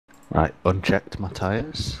Right, unchecked my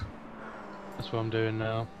tyres. That's what I'm doing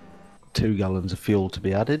now. 2 gallons of fuel to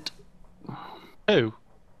be added. Two?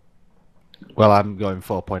 Well, I'm going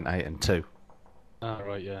 4.8 and 2. Ah,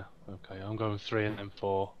 right, yeah. Okay, I'm going 3 and then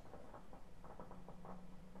 4.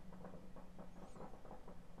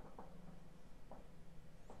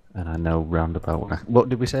 And I know roundabout when what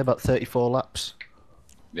did we say, about 34 laps?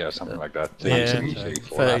 Yeah, something like that. Yeah, Easy, so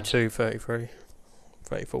 34 laps. 32, 33,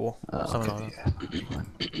 34, something Okay, like yeah,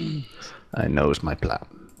 that's fine. I knows my plan.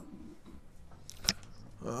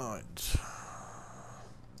 that. Right.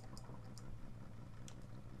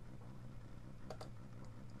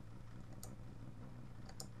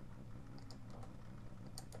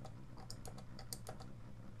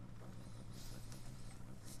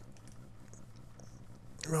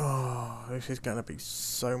 Oh, this is going to be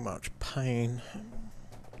so much pain.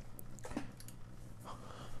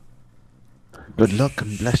 Good luck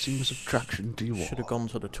and blessings of traction to you all. Should have gone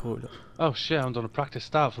to the toilet. Oh shit, I haven't done a practice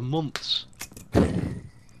start for months.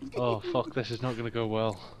 Oh fuck, this is not going to go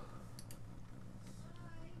well.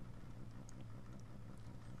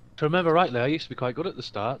 To remember rightly, I used to be quite good at the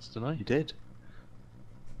starts, didn't I? You did.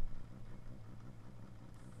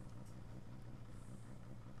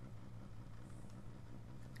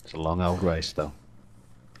 It's a long old race, though.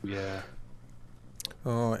 Yeah.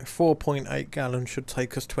 Alright, 4.8 gallons should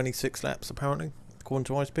take us 26 laps apparently, according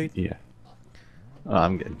to high speed. Yeah.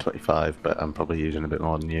 I'm getting 25, but I'm probably using a bit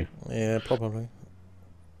more than you. Yeah, probably.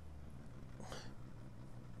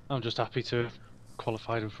 I'm just happy to have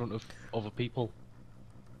qualified in front of other people.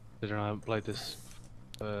 Considering I haven't played this,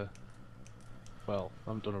 well, I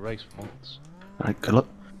haven't done a race for months. Right, good luck.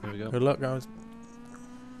 Good Here we go. luck, guys.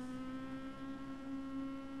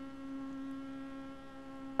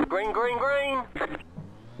 Green, green, green!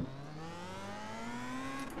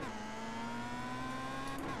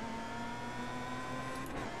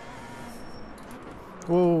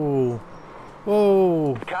 Whoa.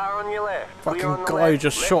 Whoa. Car on your left. Fucking Clear on the guy left.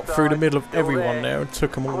 just Left shot through the side, middle of still everyone there and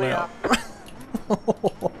took them all Clear. out.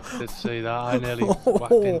 Did see that, I nearly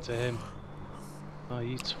whacked into him. Oh,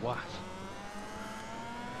 you twat.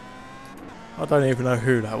 I don't even know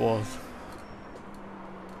who that was.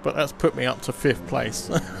 But that's put me up to 5th place.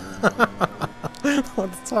 What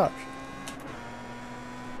a touch.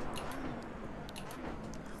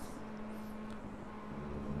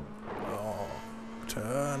 Oh,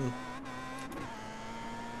 turn.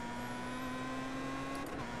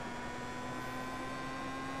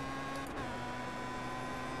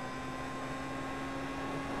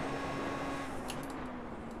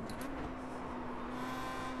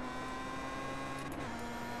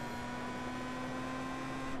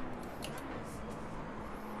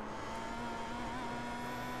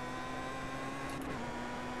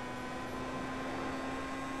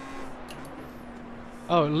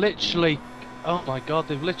 Oh, literally. Oh my god,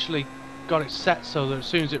 they've literally got it set so that as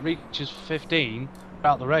soon as it reaches 15, we're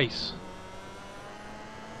out the race.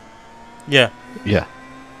 Yeah. Yeah.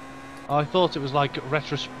 I thought it was like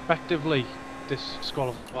retrospectively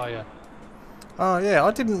disqualifier. Oh yeah,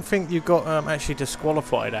 I didn't think you got actually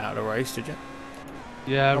disqualified out of the race, did you?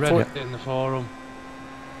 Yeah, I I read thought- it in the forum.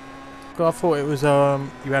 'Cause I thought it was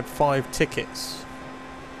you had 5 tickets.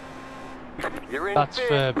 You're in That's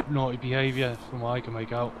fifth. for naughty behaviour, from what I can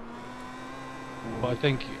make out. But I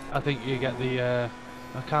think you get the.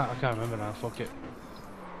 I can't remember now. Fuck it.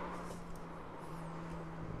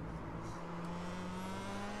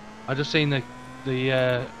 I just seen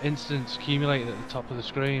the incidents accumulated at the top of the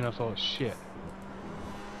screen. I thought, shit.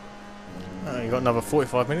 Oh, you got another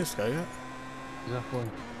 45 minutes to go, yeah? Exactly.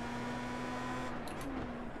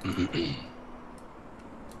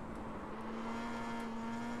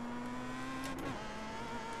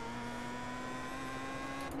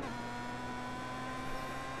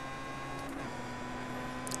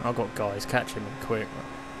 I've got guys catching me quick.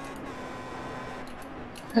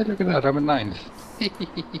 Hey, look at that, I'm in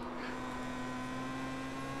 9th.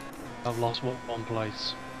 I've lost one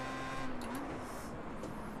place.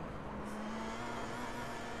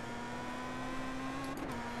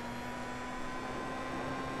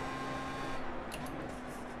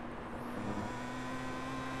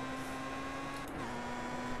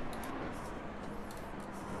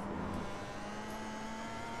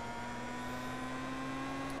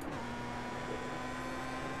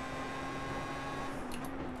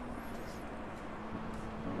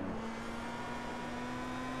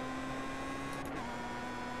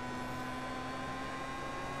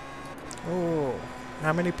 Oh,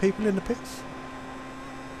 how many people in the pits?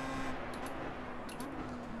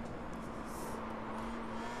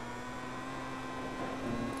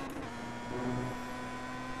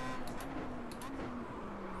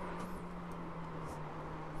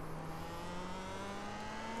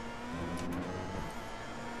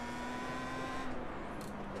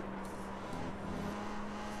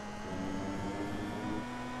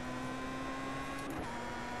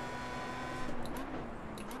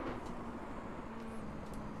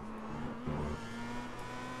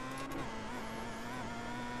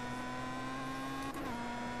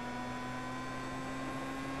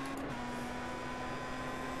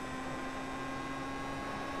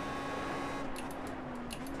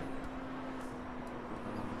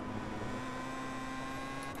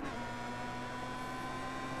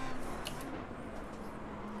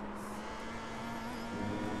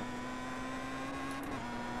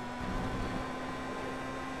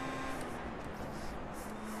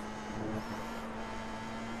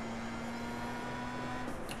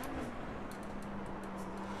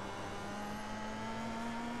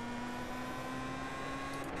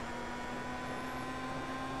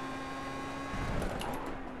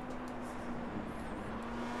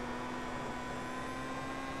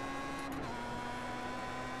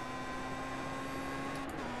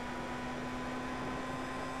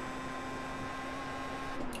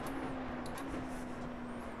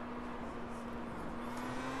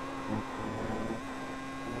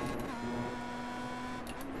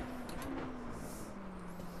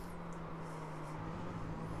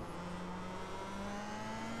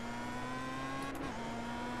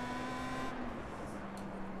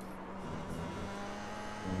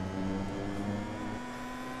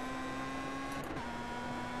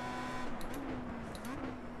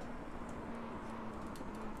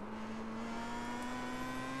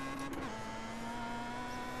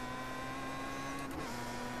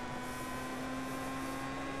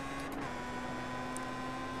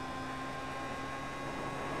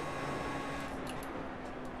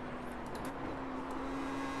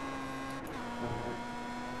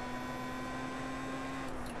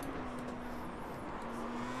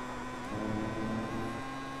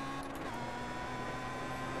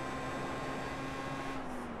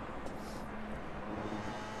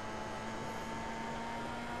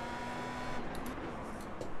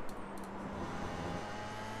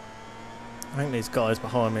 I think these guys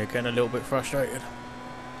behind me are getting a little bit frustrated.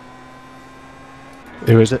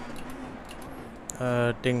 Who is it?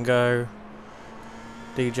 Dingo,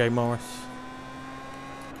 DJ Morris,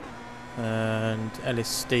 and Ellis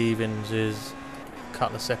Stevens is a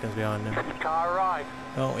couple of seconds behind him. Car right.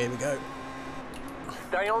 Oh, here we go.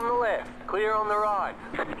 Stay on the left. Clear on the right.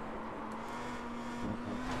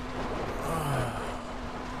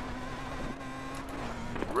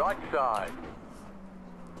 Right side.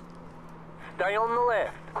 Stay on the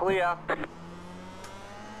left. Clear.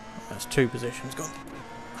 That's 2 positions gone.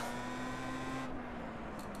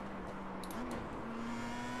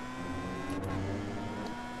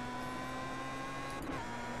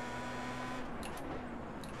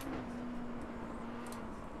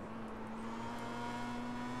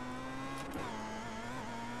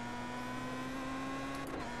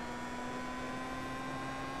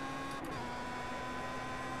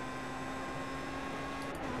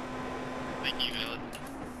 Thank you, Village.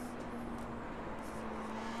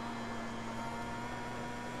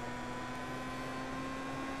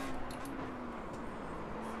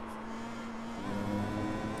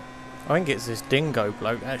 I think it's this Dingo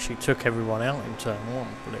bloke that actually took everyone out in turn 1,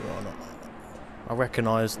 believe it or not. I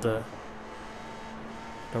recognise the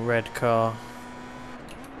red car.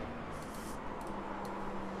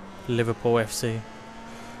 Liverpool FC.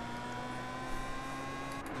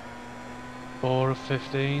 4 of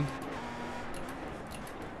 15.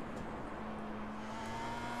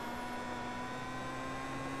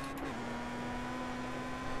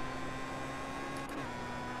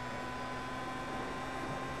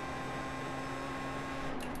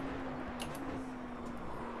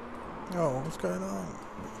 Oh, what's going on?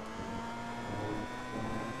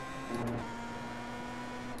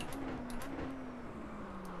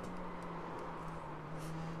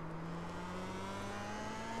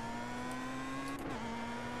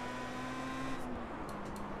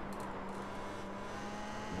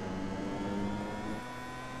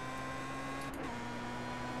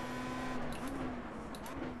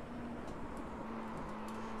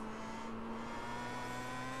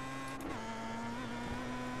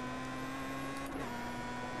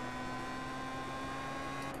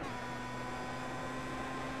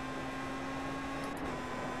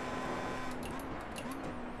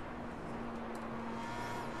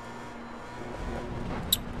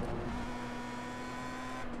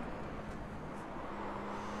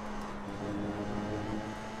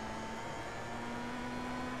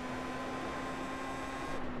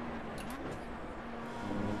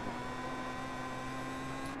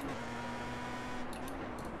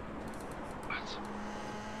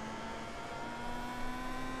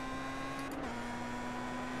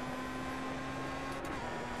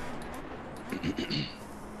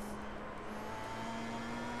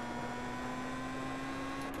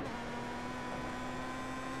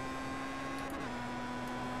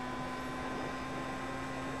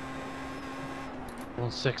 On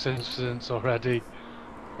 6 incidents already.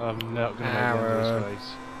 I'm not going to make the end of Arron. this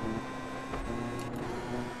race.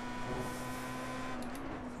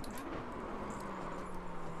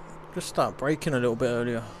 Just start braking a little bit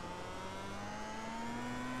earlier.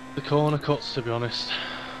 The corner cuts, to be honest.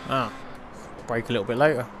 Ah, brake a little bit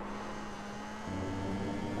later.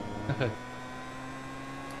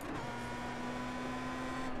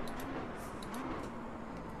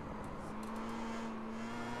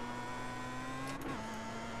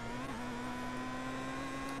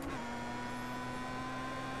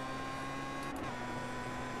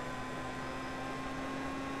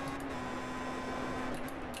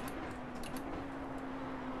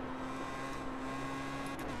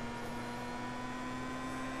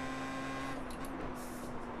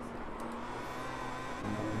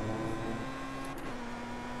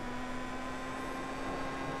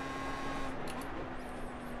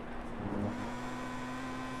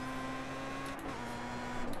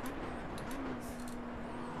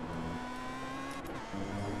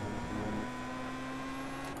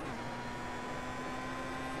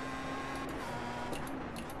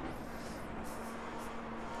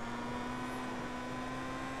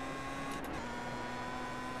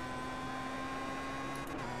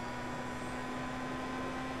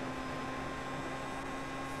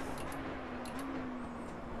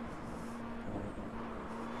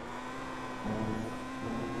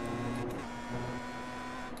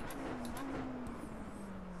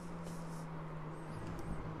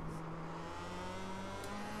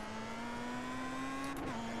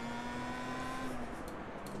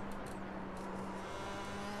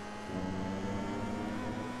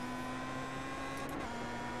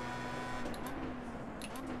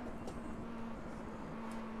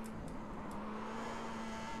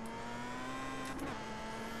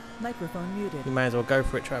 Microphone muted. You may as well go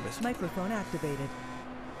for it, Travis. Microphone activated.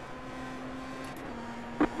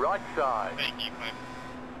 Right side. Thank you, Clive.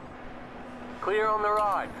 Clear on the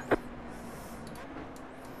right.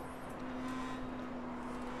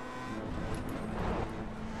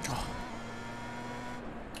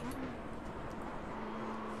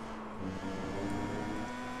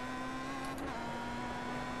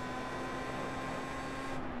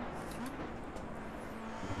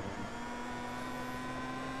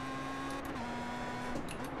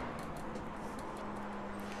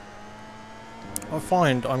 I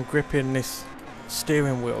find I'm gripping this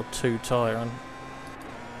steering wheel too tight and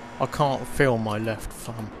I can't feel my left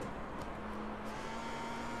thumb.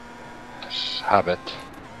 Habit.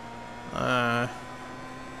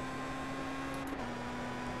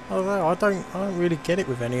 Although I don't really get it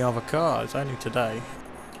with any other car. It's only today.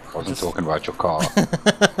 Wasn't talking about your car.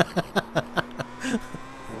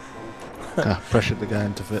 Pressured the guy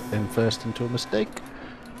in first into a mistake.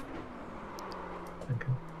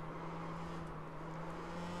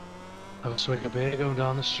 Have a swig of beer going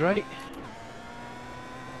down the straight.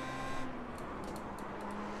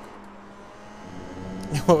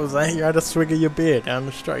 What was that? You had a swig of your beer down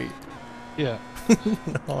the straight? Yeah.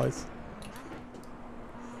 Nice.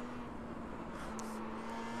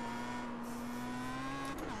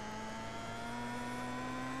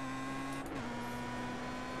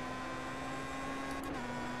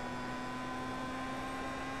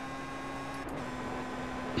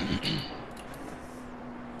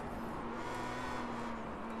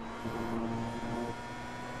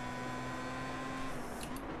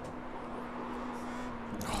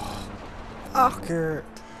 Fuck it.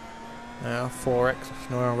 Now 4X is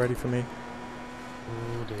now ready for me.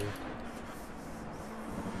 Oh dear.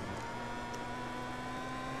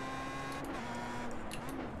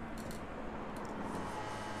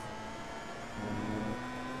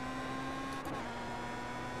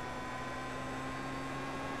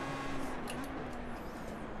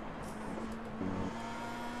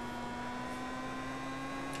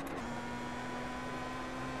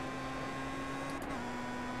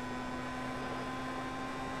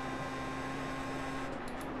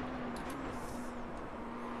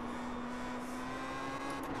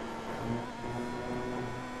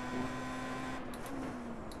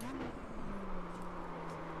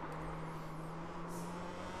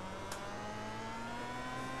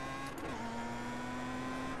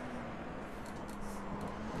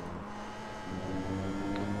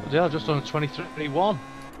 Yeah, I've just done a 23.1.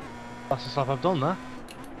 Fastest lap I've done that.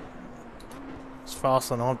 It's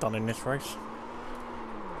faster than I've done in this race.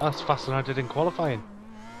 That's faster than I did in qualifying.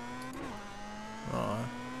 Alright.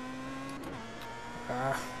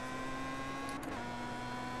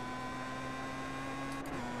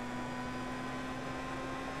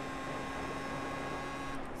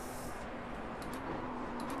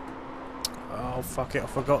 Oh fuck it, I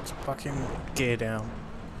forgot to fucking gear down.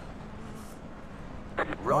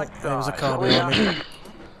 Right Oh, there was a side. car Clear. behind me.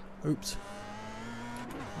 Oops.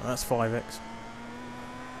 That's 5X.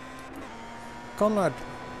 Conrad,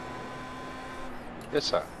 Yes,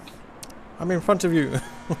 sir. I'm in front of you.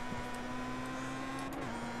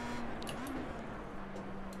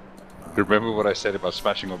 Remember what I said about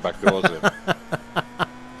smashing on back doors in? Fuck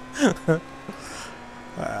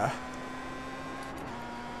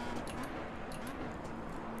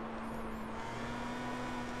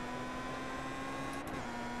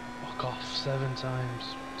off 7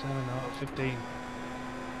 times. 7 out of 15.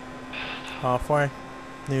 Halfway.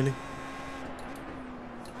 Nearly.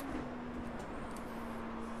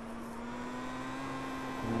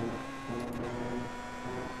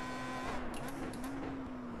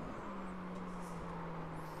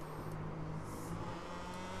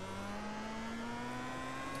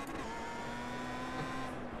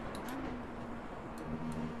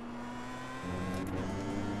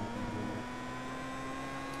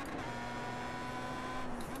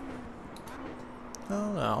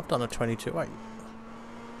 Oh no, I've done a 22.8.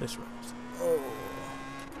 This race. Oh.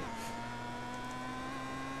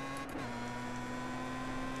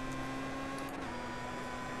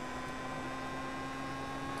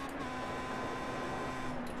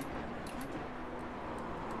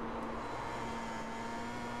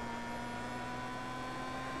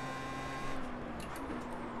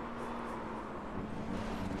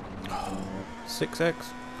 Oh, 6X.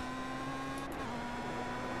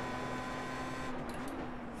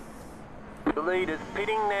 The leader's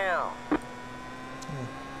pitting now.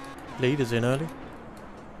 Leaders in early.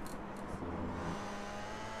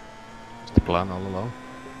 It's the plan all along.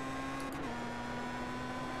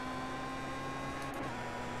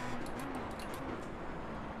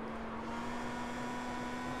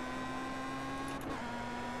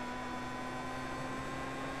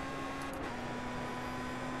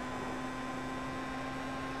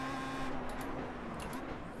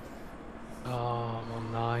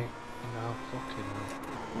 line. No, fucking hell.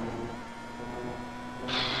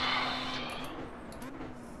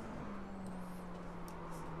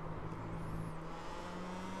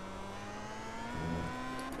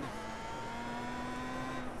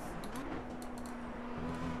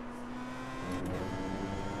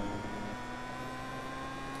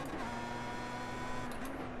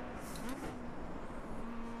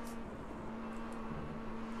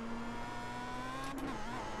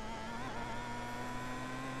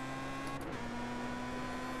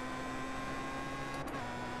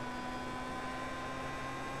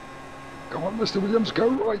 Come on, Mr. Williams, go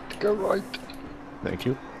right, go right. Thank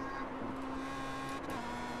you.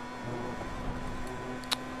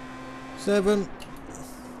 7.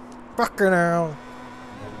 Fucking hell.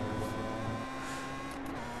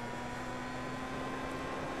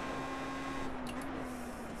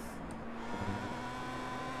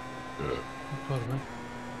 Pardon me.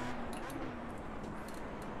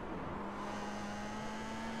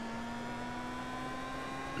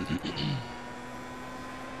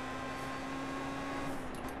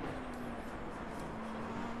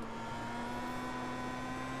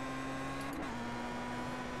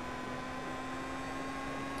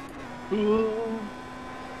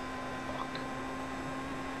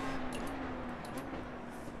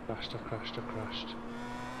 Crashed, I crashed, I crashed.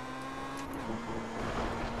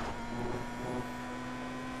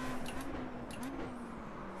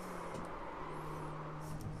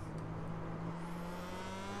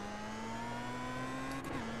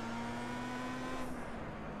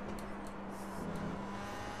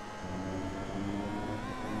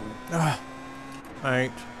 Ah,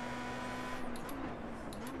 8.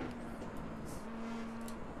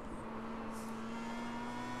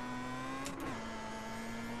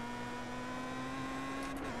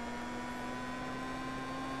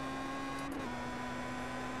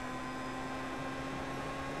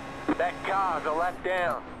 That car's a lap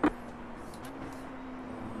down.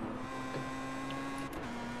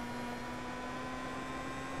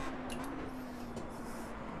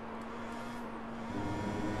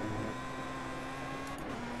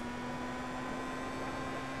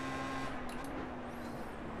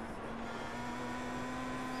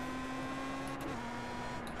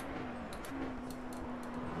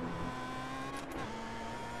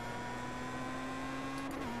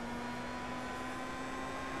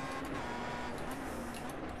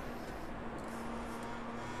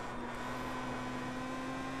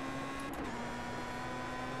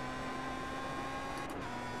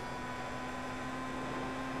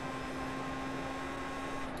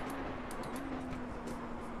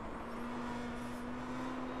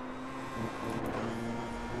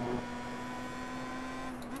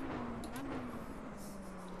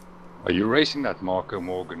 Are you racing that Marco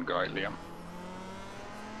Morgan guy, Liam?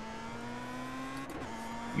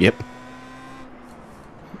 Yep.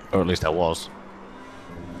 Or at least I was.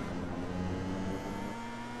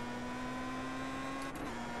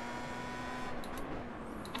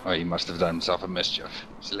 Oh, he must have done himself a mischief.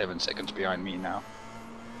 He's 11 seconds behind me now.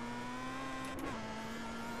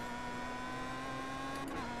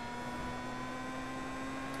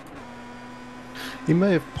 He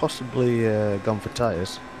may have possibly gone for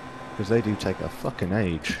tyres, because they do take a fucking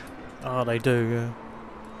age. Oh, they do, yeah.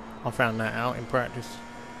 I found that out in practice.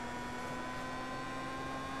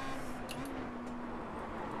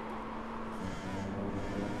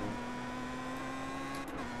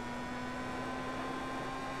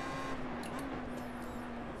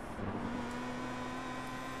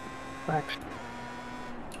 Thanks.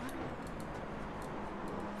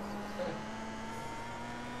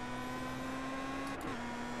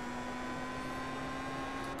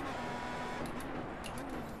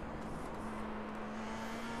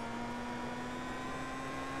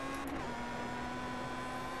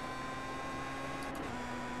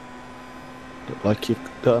 Look like you've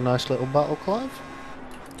got a nice little battle, Clive.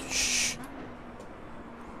 Shh.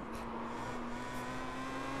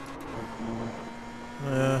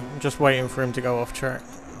 I'm just waiting for him to go off track.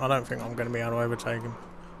 I don't think I'm going to be able to overtake him.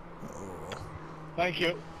 Thank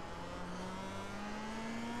you.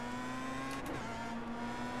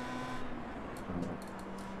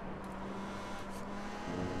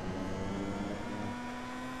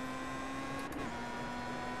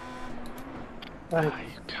 Ah,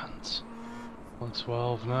 you can't.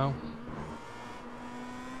 112 now.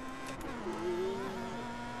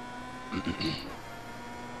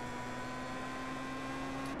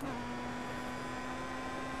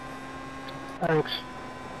 Thanks.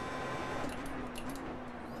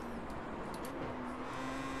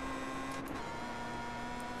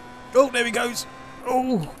 Oh, there he goes.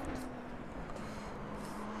 Oh.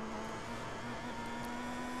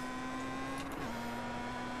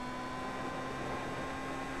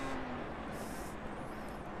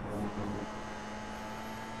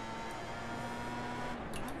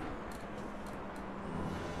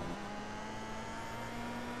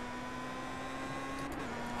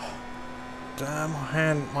 my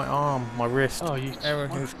hand, my arm, my wrist. Oh, you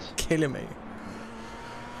Everything's twat. killing me.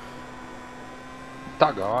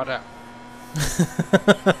 Tag harder.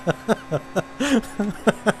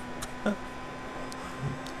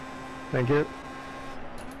 Thank you.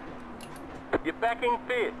 You're back in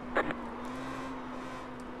fifth.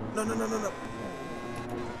 No, no, no, no, no.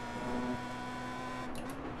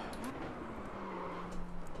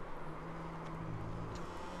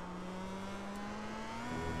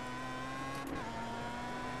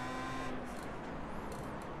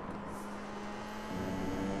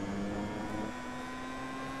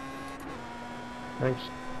 Thanks.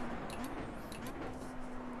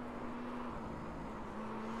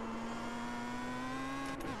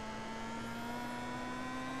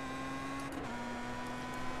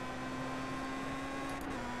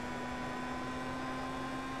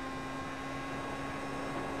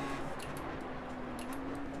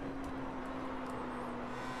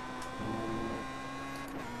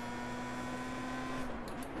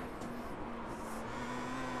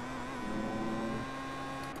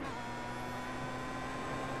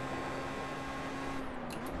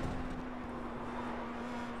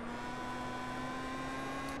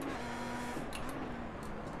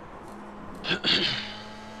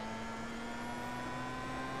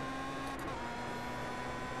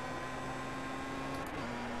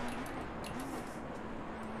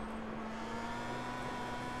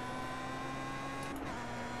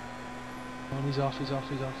 Oh, he's off, he's off,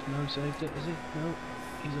 he's off. No, saved it, is he? No,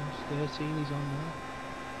 he's off. 13, he's on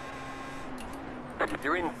now.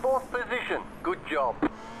 You're in fourth position. Good job.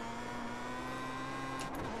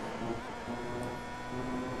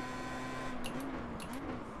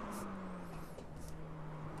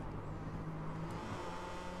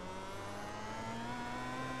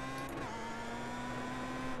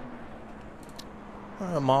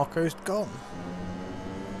 Marco's gone.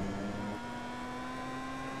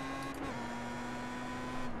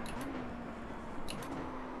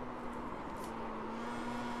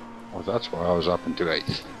 Well, that's why I was up into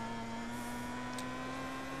 8th.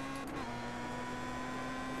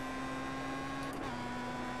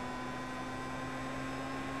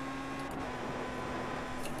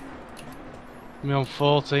 I'm on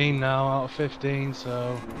 14 now out of 15,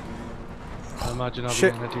 so I imagine I'll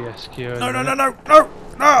Shit. be in the DSQ. No, no, no, no, no,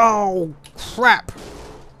 no! Crap!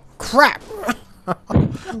 Crap!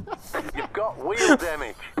 You've got wheel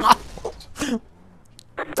damage.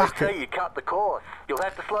 They say you cut the course. You'll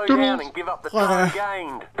have to slow down and give up the time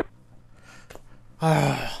gained.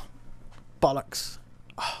 Bollocks.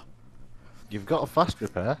 You've got a fast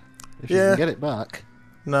repair. If you Yeah. can get it back.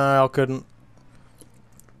 No, I couldn't.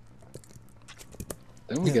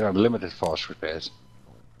 Then we get unlimited fast repairs.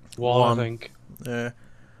 One, I think. Yeah.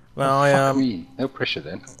 Well, I Fuck me. No pressure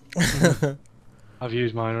then. I've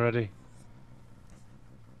used mine already.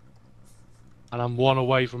 And I'm one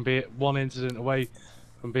incident away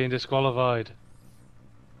from being disqualified.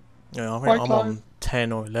 Yeah, I think Right, I'm Clive. on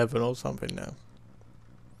 10 or 11 or something now.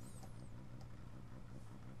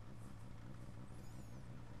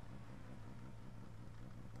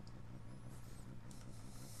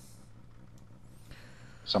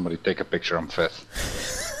 Somebody take a picture. I'm 5th.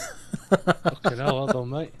 Fucking hell, well done,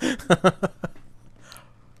 mate.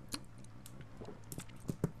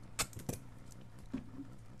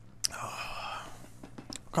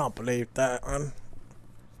 Can't believe that, man.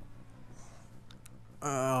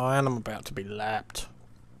 Oh, and I'm about to be lapped.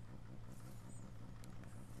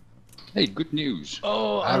 Hey, good news.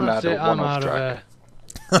 Oh, I haven't that's had it, a I'm one-off out of track.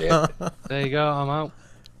 there. Yeah. There you go, I'm out.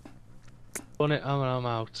 Done it, I'm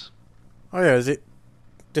out. Oh yeah, is it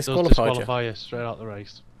Does disqualified you? disqualify you straight out the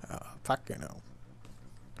race. Oh, fucking hell.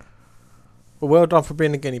 Well, well done for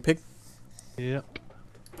being a guinea pig. Yep.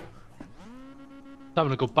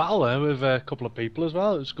 Having a good battle there with a couple of people as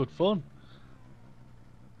well. It was good fun.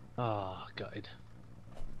 Ah, gutted.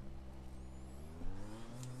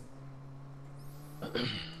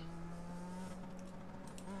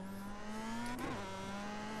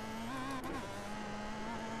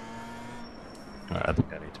 Alright, I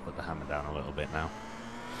think I need to put the hammer down a little bit now.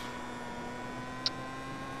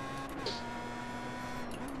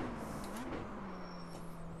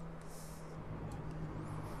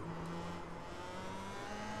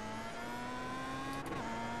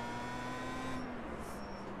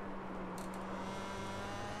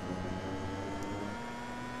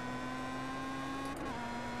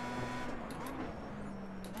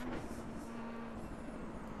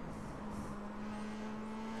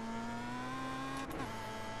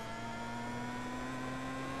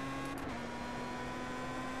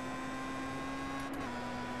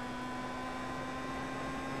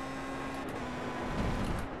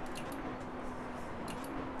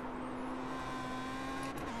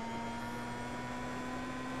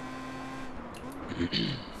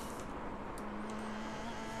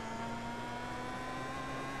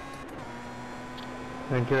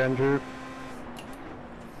 Thank you, Andrew.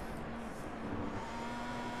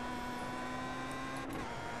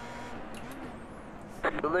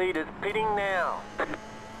 The leader's pitting now.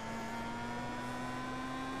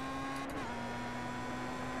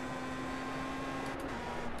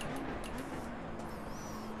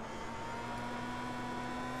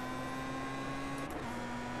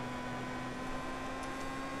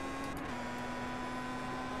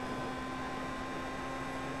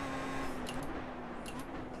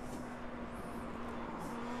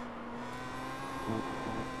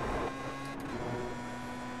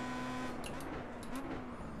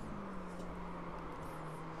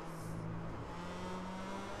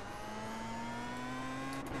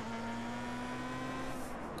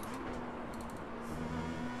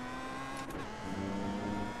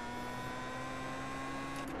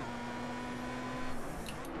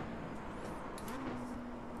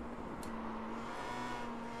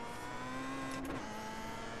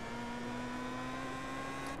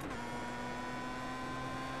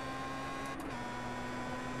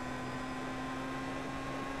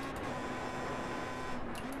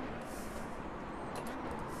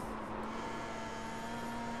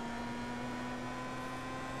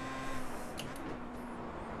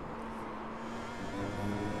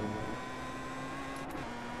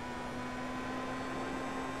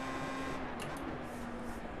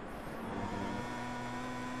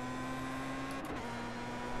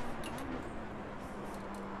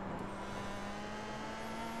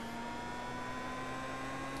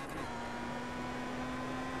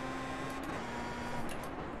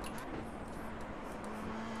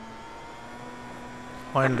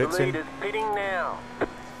 The Heinrich's in. leader's pitting now.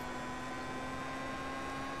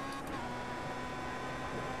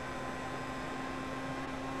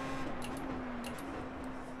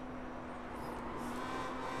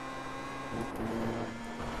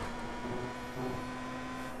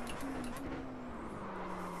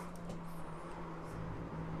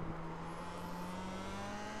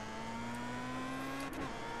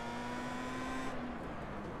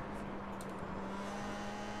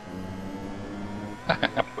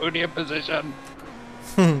 Podium position.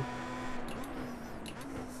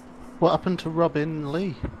 What happened to Robin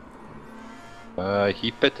Lee? He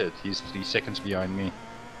pitted. He's 3 seconds behind me.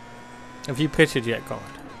 Have you pitted yet, Conrad?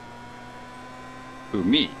 Who,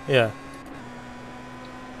 me? Yeah.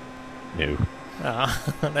 No. Ah,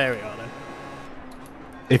 there we are then.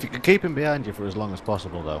 If you could keep him behind you for as long as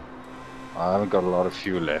possible, though. I haven't got a lot of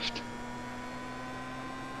fuel left.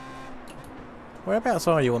 Whereabouts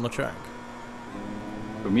are you on the track?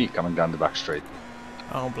 Who, me? Coming down the back straight.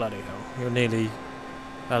 Oh, bloody hell. You're nearly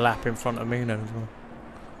a lap in front of me now as well.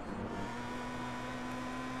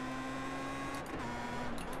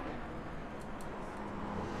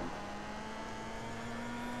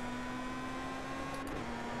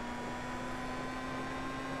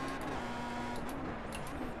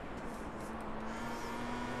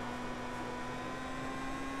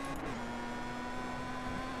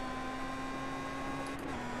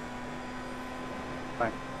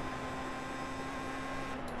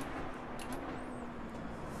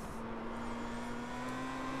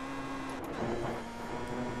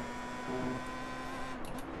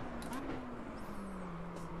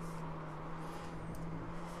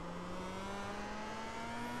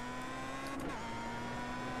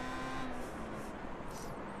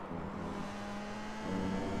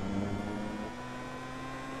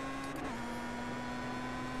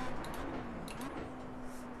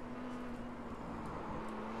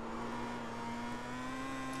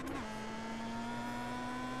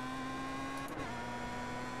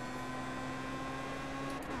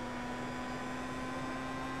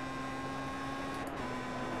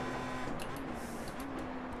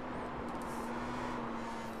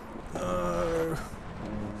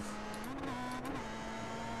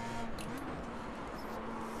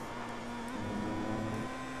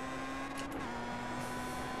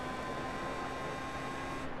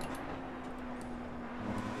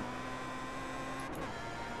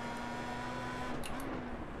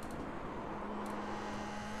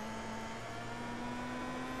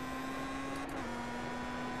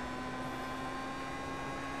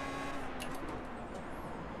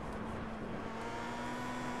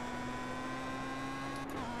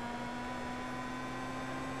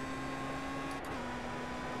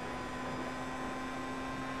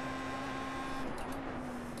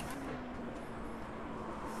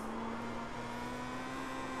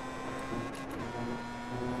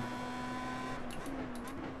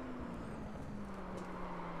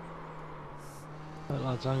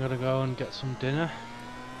 lads, I'm gonna go and get some dinner.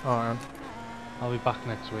 Alright. I'll be back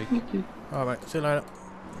next week. Alright, see you later.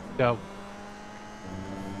 Go.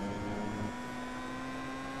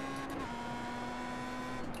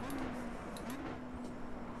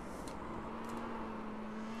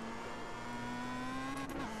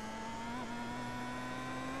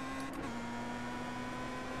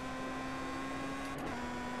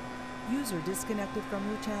 User disconnected from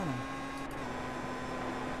your channel.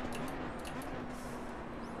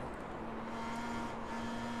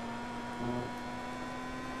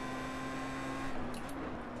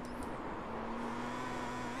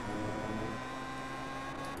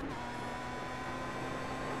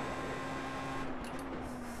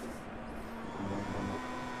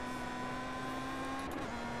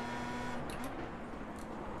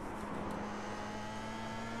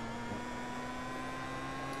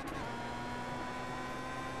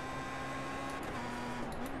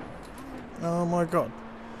 Oh my god.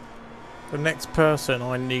 The next person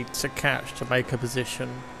I need to catch to make a position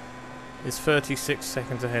is 36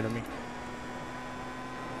 seconds ahead of me.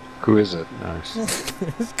 Who is it? Nice.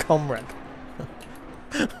 It's Conrad.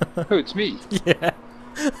 Oh, it's me. Yeah.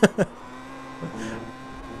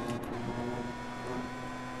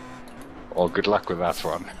 Oh, good luck with that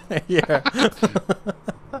one. Yeah.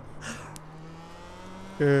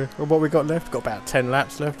 Well, what we got left? Got about 10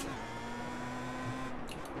 laps left.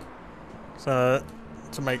 So,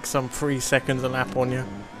 to make some 3 seconds a lap on you.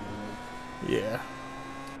 Yeah.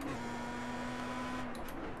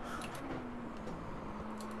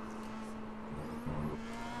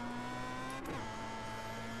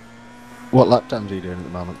 What lap times are you doing at the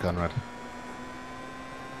moment, Conrad?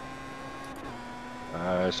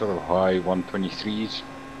 Sort of high 123s.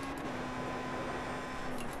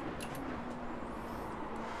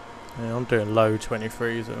 Yeah, I'm doing low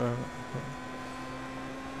 23s at the moment.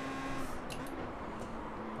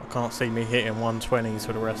 I can't see me hitting 120s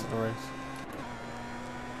for the rest of the race.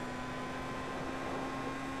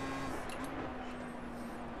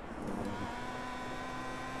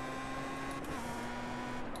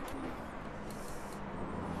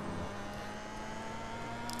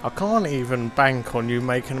 I can't even bank on you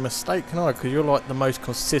making a mistake, can I? Because you're like the most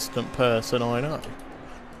consistent person I know.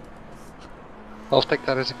 I'll take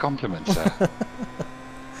that as a compliment, sir.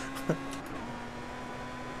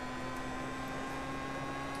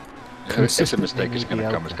 If a Consistently mistake is going to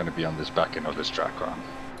come, mediocre. it's going to be on this back end of this track run.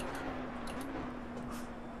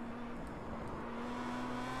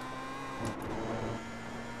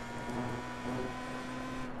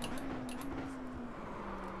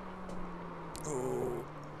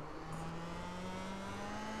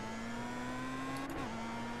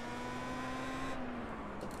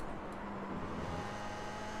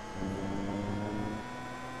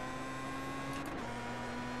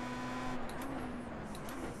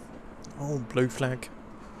 Oh, blue flag.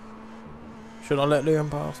 Should I let Liam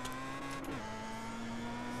past?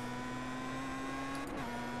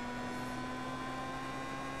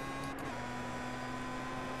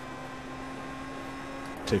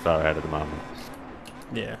 Too far ahead at the moment.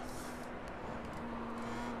 Yeah.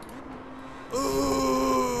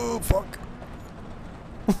 Oh, fuck.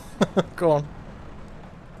 Go on.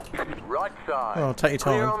 Right side. Oh, take your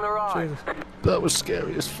Clear time. on the right. Jesus. That was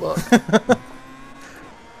scary as fuck.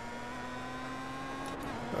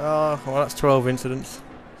 Oh, well, that's 12 incidents.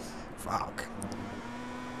 Fuck.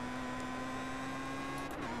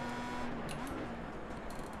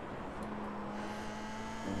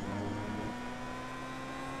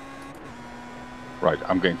 Right,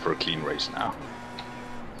 I'm going for a clean race now.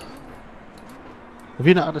 Have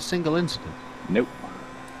you not had a single incident? Nope.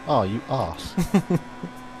 Oh, you arse.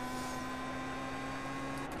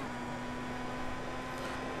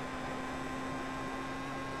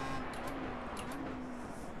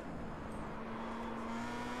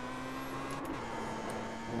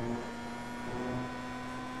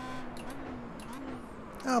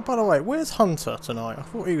 Oh, by the way, where's Hunter tonight? I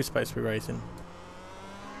thought he was supposed to be racing.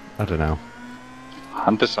 I don't know.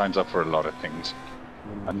 Hunter signs up for a lot of things,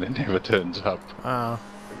 and then never turns up. Ah.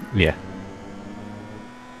 Yeah.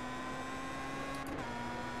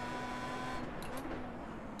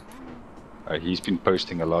 He's been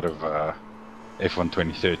posting a lot of F1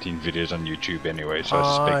 2013 videos on YouTube anyway, so I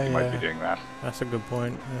suspect he might be doing that. That's a good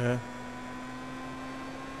point, yeah.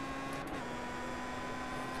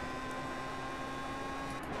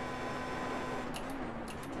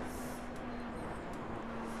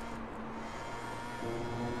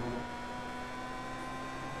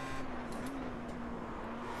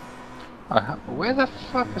 Where the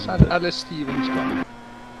fuck is Alice Stevens gone?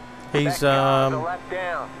 He's That car's a lap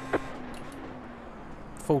down.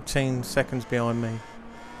 14 seconds behind me.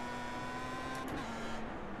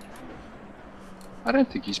 I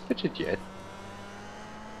don't think he's pitted yet.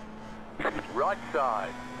 Right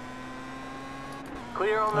side.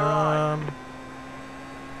 Clear on the right.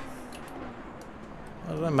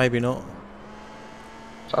 I don't know, maybe not.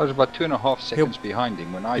 So I was about 2.5 seconds behind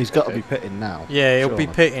him when I He's got to be pitting now. Yeah, he'll be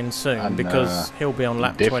surely. pitting soon And, because he'll be on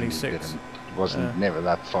lap definitely 26. didn't. It wasn't never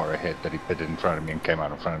that far ahead that he pitted in front of me and came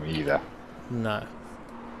out in front of me either. No.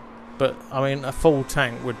 But, I mean, a full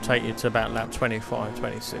tank would take you to about lap 25,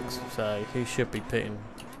 26. So he should be pitting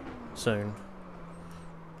soon.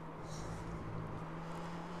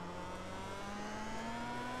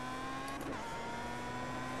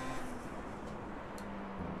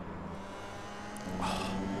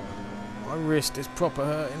 My wrist is proper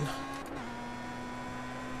hurting.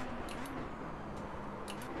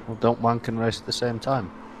 Well, don't wank and race at the same time.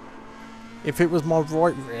 If it was my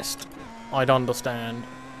right wrist, I'd understand.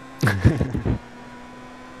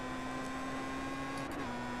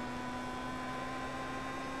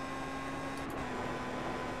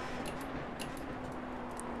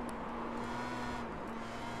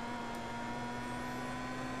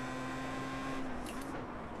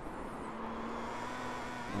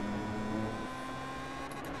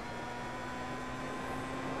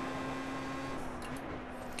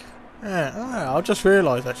 Yeah, I just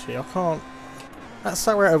realised actually I can't. That's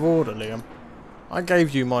so out of order, Liam. I gave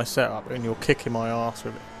you my setup and you're kicking my ass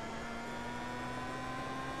with it.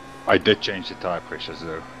 I did change the tyre pressures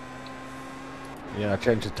though. Yeah, I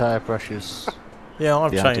changed the tyre pressures, Yeah,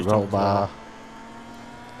 I've the changed anti-roll them as well. bar,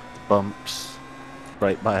 the bumps,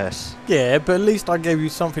 brake bias. Yeah, but at least I gave you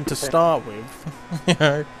something to start with. You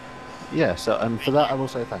know. Yeah, so and for that I will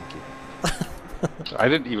say thank you. I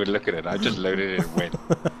didn't even look at it, I just loaded it and went.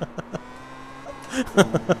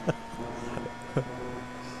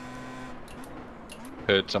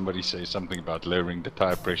 Heard somebody say something about lowering the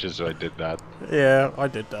tyre pressure, so I did that. Yeah, I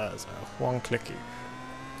did that as well. One clicky.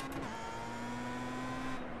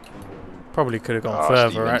 Probably could have gone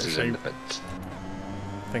further Stevens is in actually. the pits.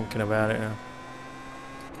 Thinking about it now.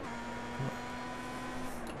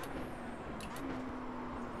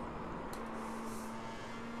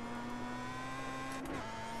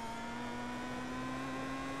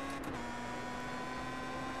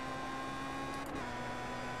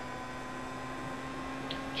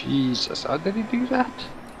 Jesus, how did he do that?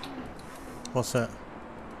 What's that?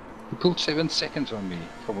 He pulled 7 seconds on me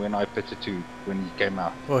from when I pitted to when he came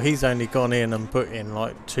out. Well, he's only gone in and put in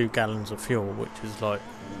like 2 gallons of fuel, which is like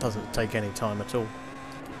doesn't take any time at all.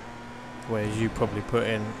 Whereas you probably put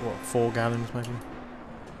in what 4 gallons maybe.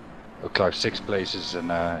 Oh, Clive, 6 places in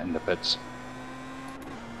the pits.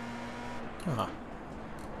 Ah.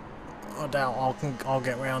 I doubt I'll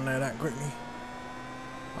get round there that quickly.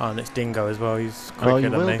 Oh, and it's Dingo as well. He's quicker Oh, you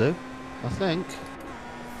than will me. do, I think.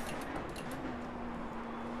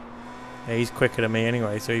 Yeah, he's quicker than me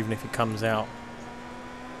anyway. So even if he comes out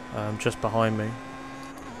just behind me,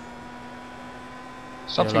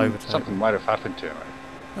 overtake Something might have happened to him.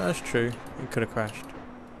 that's true. He could have crashed.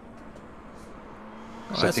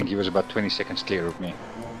 Because I think he was about 20 seconds clear of me.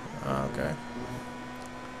 Okay.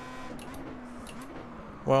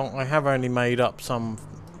 Well, I have only made up some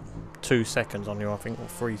 2 seconds on you, I think, or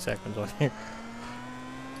 3 seconds on you.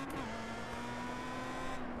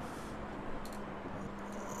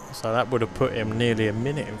 So that would have put him nearly a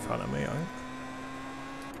minute in front of me, I think.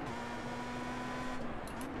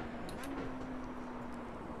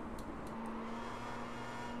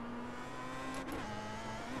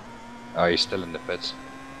 Oh, he's still in the pits.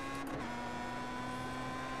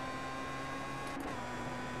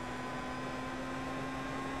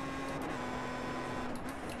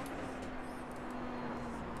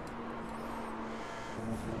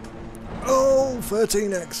 Oh,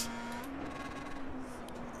 13x.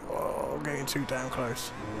 Oh, getting too damn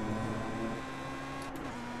close.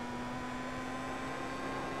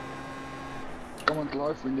 Come on,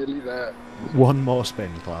 Clive, we're nearly there. One more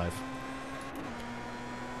spin, Clive.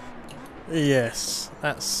 Yes,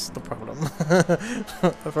 that's the problem.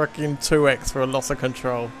 A fucking 2x for a loss of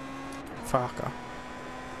control. Fucker.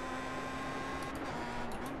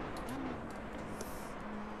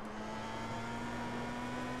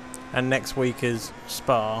 And next week is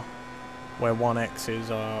Spa, where 1x's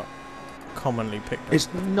are commonly picked up. It's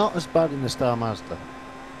not as bad in the Star Mazda.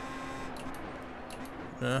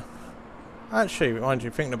 Yeah. Actually, mind you,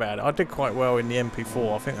 thinking about it, I did quite well in the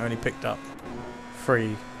MP4. I think I only picked up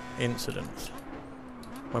 3 incidents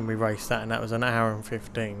when we raced that, and that was an hour and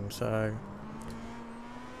 15. So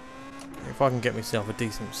if I can get myself a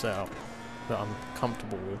decent setup that I'm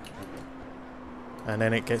comfortable with, and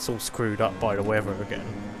then it gets all screwed up by the weather again.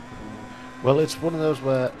 Well, it's one of those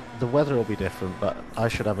where the weather will be different, but I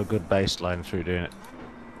should have a good baseline through doing it.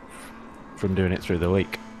 From doing it through the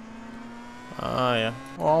week. Ah, yeah.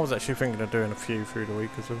 Well, I was actually thinking of doing a few through the week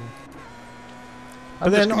as well. I'm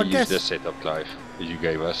But just then going I to use guess- this setup, Clive, that you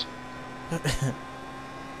gave us.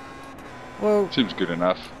 Well, Seems good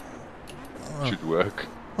enough. Should work.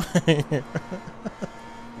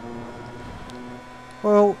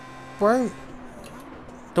 well, won't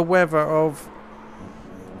the weather of...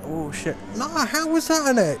 Oh, shit. No, how was that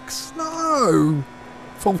an X? No!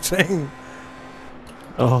 14.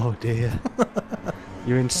 Oh dear.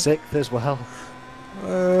 You're in 6th as well.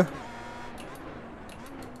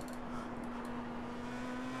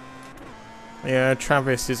 Yeah,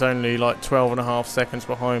 Travis is only like 12.5 seconds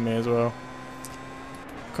behind me as well.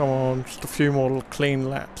 Come on, just a few more clean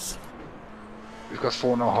laps. We've got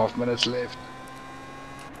 4.5 minutes left.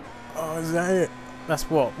 Oh, is that it? That's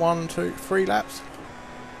what, 1, 2, 3 laps?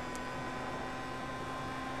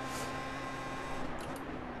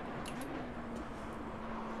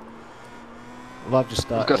 Well, I've just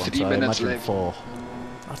started got one, 3 so I minutes imagine left. 4.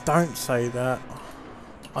 I don't say that.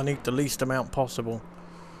 I need the least amount possible.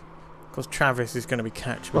 Because Travis is going to be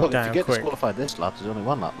catching me Well, if down you get quick. disqualified this lap, there's only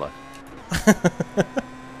 1 lap left.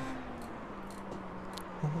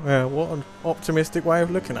 Yeah, what an optimistic way of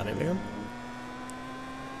looking at it, Liam.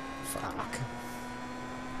 Fuck.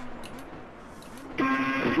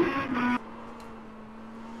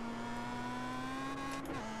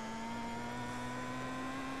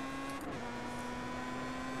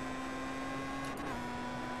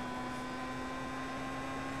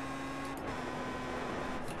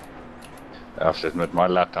 I have to admit, my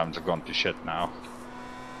lap times have gone to shit now.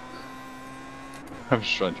 I'm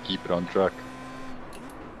just trying to keep it on track.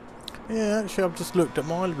 Yeah, actually, I've just looked at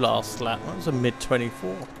my last lap. That was a mid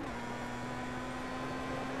 24.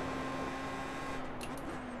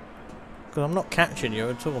 Because I'm not catching you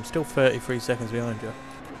at all. I'm still 33 seconds behind you.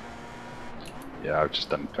 Yeah, I've just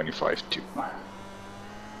done 25.2.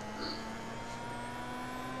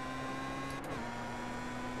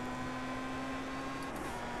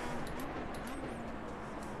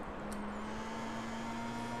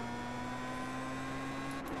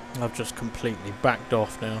 I've just completely backed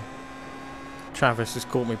off now. Travis has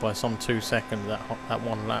caught me by some 2 seconds that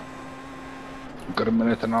one lap. We've got 1.5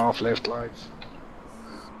 minutes left, Clive.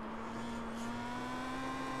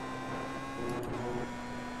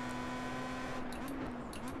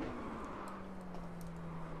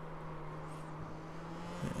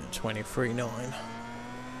 Yeah, 23.9.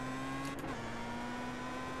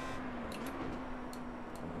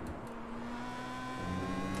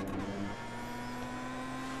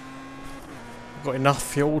 Got enough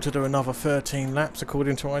fuel to do another 13 laps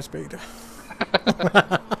according to iSpeed.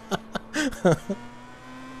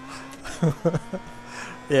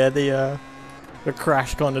 Yeah, the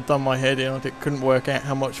crash kind of done my head in. I couldn't work out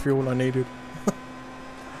how much fuel I needed.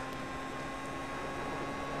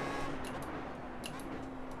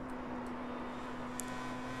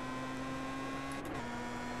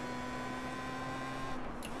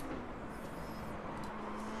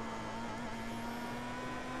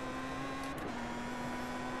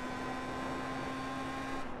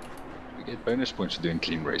 We get bonus points for doing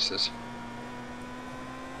clean races.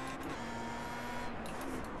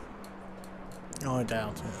 I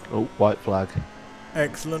doubt it. Oh, white flag.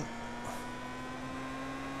 Excellent.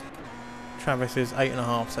 Travis is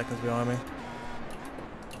 8.5 seconds behind me.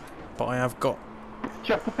 But I have got... Do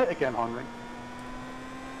you have to pit again, Henry?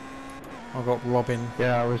 I've got Robin.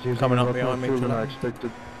 Yeah, I was using Coming a up lot behind me more fuel to than I that.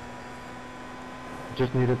 expected.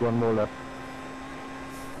 Just needed 1 more lap.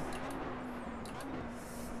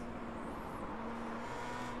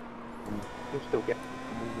 You'll still get.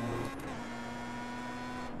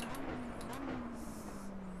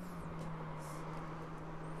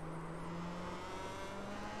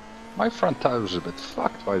 My front tire was a bit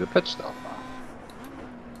fucked by the pit stop now.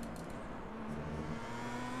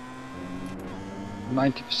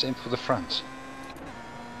 90% for the fronts.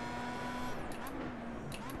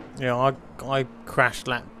 Yeah, I crashed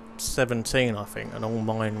lap 17, I think, and all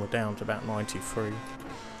mine were down to about 93.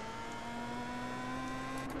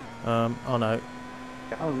 Oh no,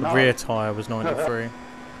 Oh the no! rear tyre was 93.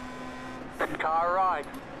 Car right.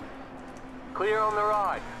 Clear on the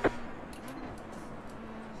right.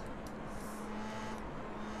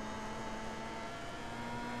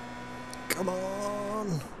 Come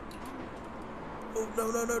on! Oh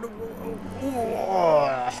no no no no!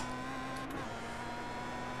 Oh.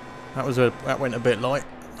 That went a bit light.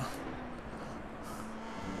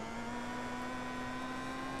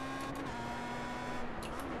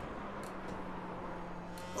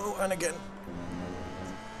 Oh, and again.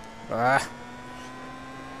 Ah.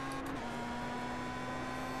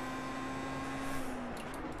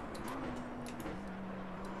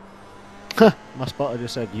 My spotter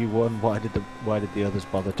just said you won. Why did the others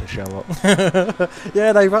bother to show up?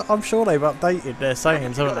 Yeah, I'm sure they've updated their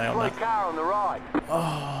sayings, haven't they, on that? Car on the right.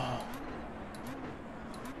 Oh.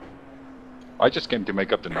 I just came to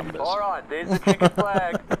make up the numbers. All right, there's the checkered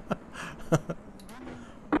flag.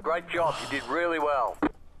 Great job, you did really well.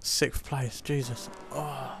 6th place, Jesus.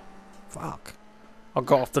 Oh, fuck. I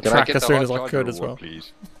got off the Can I track get as the soon hot as I charger could as award, well.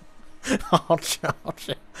 please? I'll charge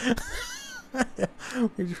it.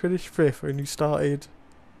 You finished 5th and you started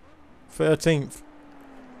 13th.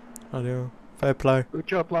 I know. Fair play. Good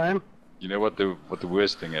job, Liam. You know what the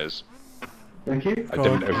worst thing is? Thank you. I Go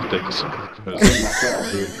didn't on. overtake a single person.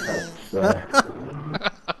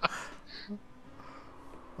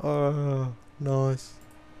 Oh, nice.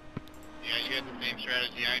 Yeah, you had the same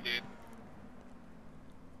strategy I did.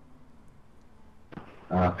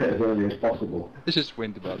 Pit as early as possible. This just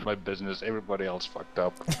went about my business. Everybody else fucked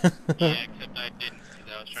up. Yeah, except I didn't,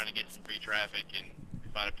 because I was trying to get some free traffic, and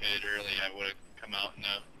if I'd have pitted early, I would have come out in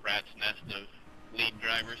a rat's nest of lead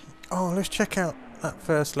drivers. Oh, let's check out that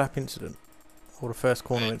first lap incident. Or the first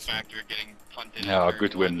corner In incident. fact, you're getting punted. Yeah, in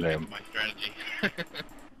good turn win, one Liam. because of my strategy.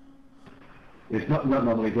 It's not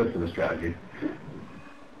normally good for the strategy.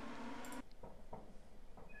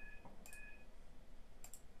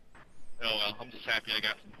 Oh well, I'm just happy I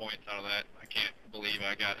got some points out of that. I can't believe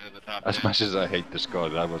I got into the top As 10. much as I hate this car,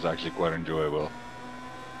 that was actually quite enjoyable.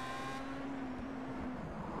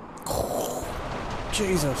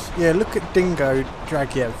 Jesus. Yeah, look at Dingo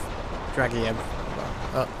Dragiev.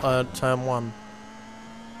 Turn 1.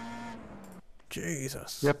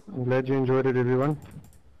 Jesus. Yep, I'm glad you enjoyed it, everyone.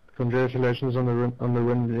 Congratulations on the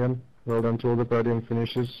win, Liam. Well done to all the podium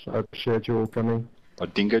finishes. I appreciate you all coming. Or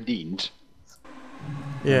Dingo Deans.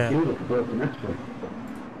 Yeah. You look forward to next week.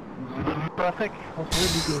 Perfect. That's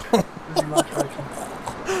really good. Really nice racing.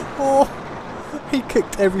 Oh, he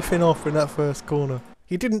kicked everything off in that first corner.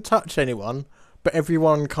 He didn't touch anyone, but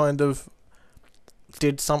everyone kind of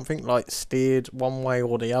did something like steered one way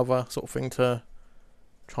or the other, sort of thing, to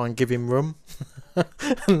try and give him room.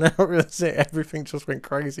 And that was it. Everything just went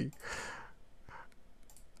crazy.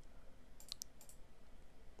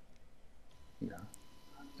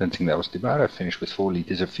 Don't think that was too bad. I finished with 4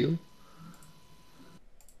 liters of fuel.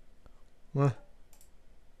 Well,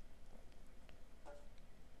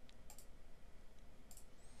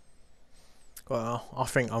 I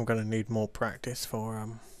think I'm going to need more practice for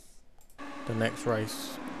the next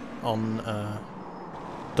race on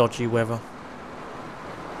dodgy weather.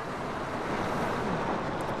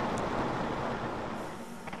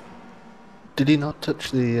 Did he not touch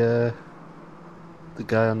the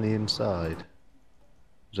guy on the inside?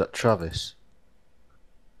 Was that Travis?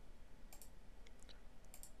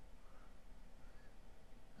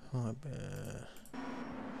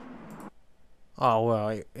 Oh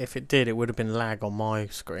well, if it did, it would have been lag on my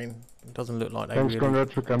screen. It doesn't look like they Thanks, really...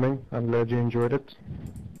 Conrad, for coming. I'm glad you enjoyed it.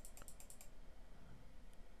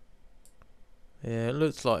 Yeah, it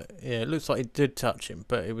looks like it did touch him,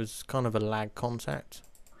 but it was kind of a lag contact.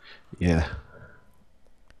 Yeah.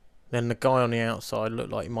 Then the guy on the outside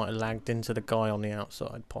looked like he might have lagged into the guy on the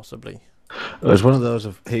outside, possibly. It was one of those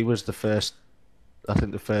of he was the first, I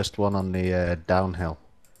think the first one on the downhill.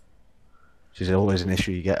 Which is always an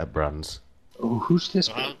issue you get at brands. Oh, who's this?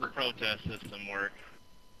 So how's the protest system work?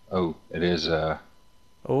 Oh, it is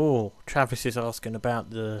Oh, Travis is asking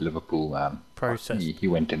about the Liverpool man. process. He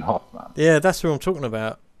went in hot, man. Yeah, that's who I'm talking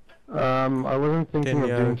about. I wasn't thinking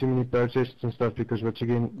Then, of doing too many protests and stuff because once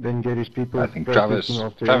again, then get his people. I think protesting Travis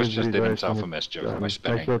after just every did race himself and a mischief by makes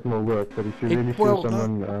spinning. a lot more work. But if you really feel Well,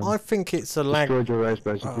 someone I think it's a lag. destroyed your race,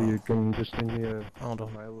 basically, Oh. you can just send me a Hold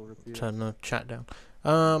on, mail or a PR. turn the chat down.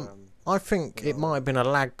 I think it might have been a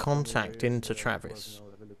lag contact into Travis.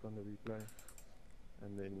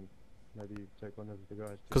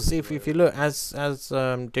 Because if you look, as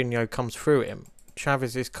Dino comes through him,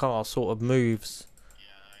 Travis's car sort of moves,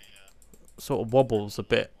 sort of wobbles a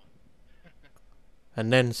bit,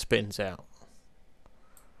 and then spins out.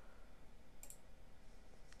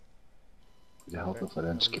 Would it help if I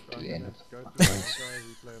don't skip to the end of the race?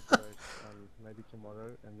 Maybe tomorrow,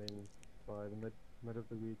 and then by the mid of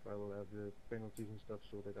the week, I will have the penalties and stuff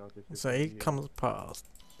sorted out. So he comes past.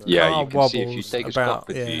 Yeah, Car you can see if you wobbles take a about,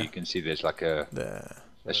 cockpit yeah. view, you can see there's like a There.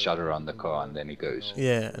 shutter on the car, and then he goes.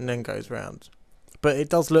 Yeah, and then goes round. But it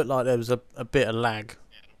does look like there was a bit of lag.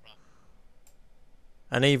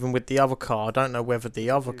 And even with the other car, I don't know whether the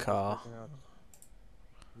other car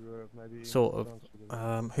sort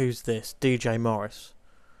of who's this? DJ Morris.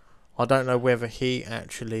 I don't know whether he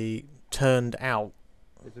actually turned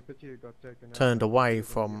away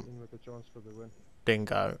from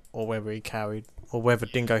Dingo, or whether he carried, or whether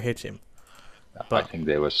Dingo hit him. I think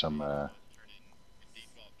there was some.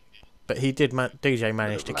 But he did. DJ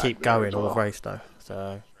managed to keep going all race though.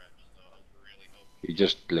 So You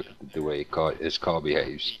just look at the way his car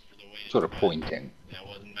behaves, sort of pointing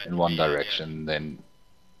in one direction, then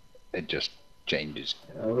it just changes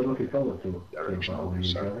direction,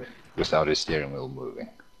 so without his steering wheel moving.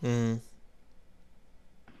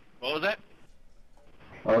 What was that?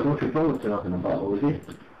 I was looking forward to nothing about was he?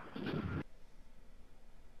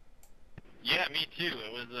 Yeah, me too.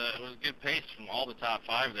 It was good pace from all the top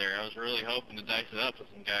 5 there. I was really hoping to dice it up with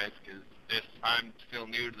some guys because I'm still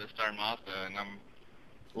new to the Star Mazda and I'm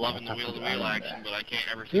loving the wheel-to-wheel action, but I can't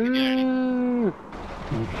ever seem to get any.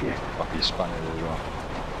 Fuck, he spun it as well.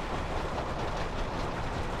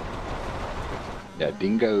 Yeah,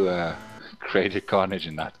 Dingo created carnage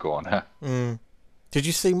in that corner. Did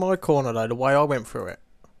you see my corner though? The way I went through it.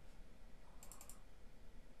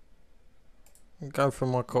 Go from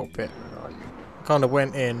my cockpit. Kind of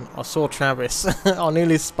went in. I saw Travis. I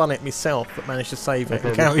nearly spun it myself, but managed to save it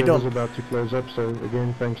and carried on. The about to close up, so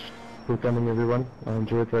again, thanks for coming, everyone. I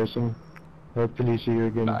enjoyed racing. Hopefully, see you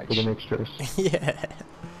again for the next race. Yeah.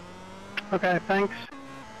 Okay, thanks.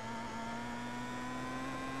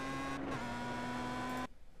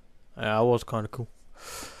 Yeah, I was kind of cool.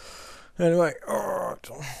 Anyway, alright.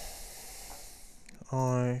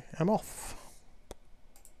 I am off.